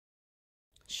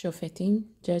Shophetim,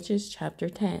 Judges chapter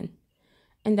 10.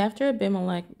 And after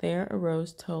Abimelech there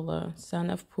arose Tola, son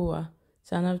of Puah,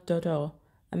 son of Dodo,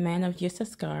 a man of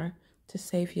Yissaschar, to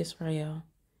save Israel.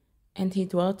 And he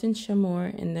dwelt in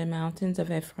Shamor in the mountains of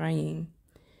Ephraim.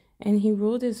 And he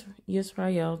ruled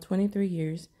Israel 23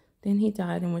 years. Then he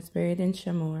died and was buried in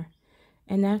Shamor.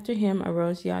 And after him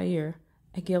arose Yair,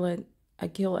 a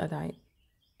Gileadite,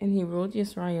 and he ruled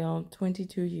Israel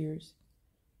 22 years.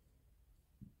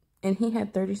 And he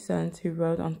had 30 sons who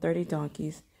rode on 30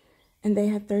 donkeys. And they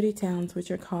had 30 towns which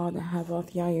are called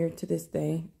Havoth Yair to this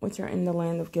day, which are in the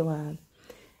land of Gilead.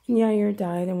 And Yair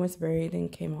died and was buried in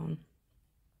Camon.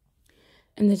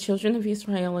 And the children of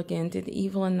Israel again did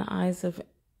evil in the eyes of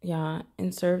Yah,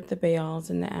 and served the Baals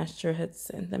and the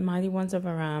Ashtoreths, and the mighty ones of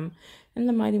Aram, and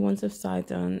the mighty ones of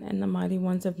Sidon, and the mighty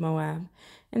ones of Moab,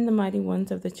 and the mighty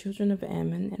ones of the children of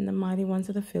Ammon, and the mighty ones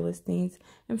of the Philistines,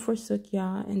 and forsook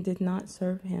Yah, and did not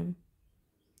serve him.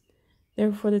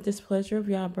 Therefore the displeasure of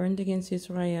Yah burned against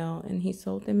Israel, and he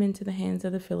sold them into the hands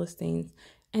of the Philistines,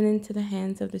 and into the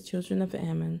hands of the children of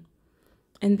Ammon.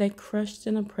 And they crushed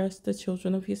and oppressed the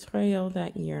children of Israel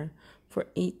that year for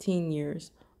 18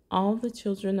 years, all the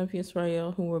children of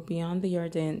Israel who were beyond the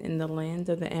Jordan in the land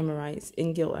of the Amorites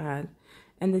in Gilead.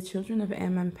 And the children of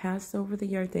Ammon passed over the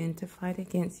Jordan to fight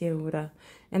against Yehudah,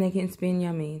 and against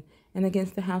Benjamin, and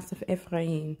against the house of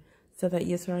Ephraim, so that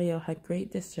Israel had great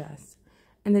distress.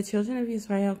 And the children of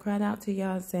Israel cried out to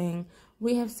Yah, saying,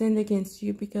 We have sinned against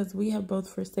you, because we have both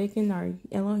forsaken our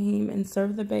Elohim and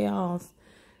served the Baals.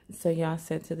 So Yah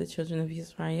said to the children of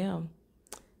Israel,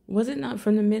 Was it not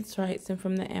from the Mitzrites, and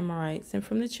from the Amorites, and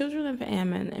from the children of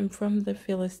Ammon, and from the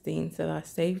Philistines that I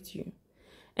saved you?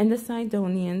 And the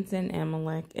Sidonians and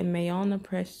Amalek and Maon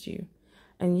oppressed you,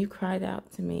 and you cried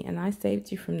out to me, and I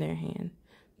saved you from their hand.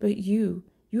 But you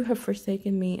have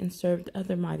forsaken me and served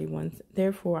other mighty ones.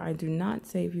 Therefore I do not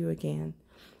save you again.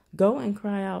 Go and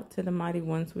cry out to the mighty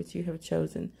ones which you have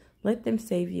chosen. Let them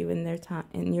save you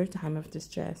in your time of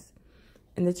distress.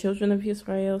 And the children of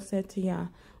Israel said to Yah,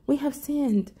 We have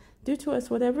sinned. Do to us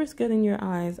whatever is good in your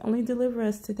eyes. Only deliver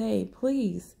us today,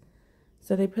 please.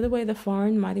 So they put away the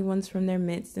foreign mighty ones from their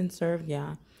midst and served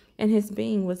Yah. And his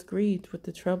being was grieved with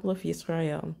the trouble of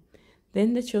Israel.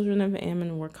 Then the children of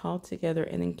Ammon were called together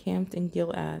and encamped in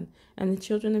Gilead. And the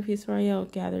children of Israel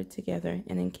gathered together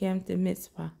and encamped in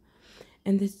Mizpah.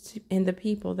 And the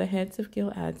people, the heads of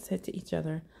Gilead, said to each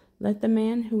other, Let the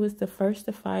man who was the first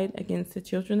to fight against the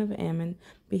children of Ammon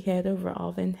be head over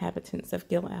all the inhabitants of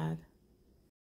Gilead.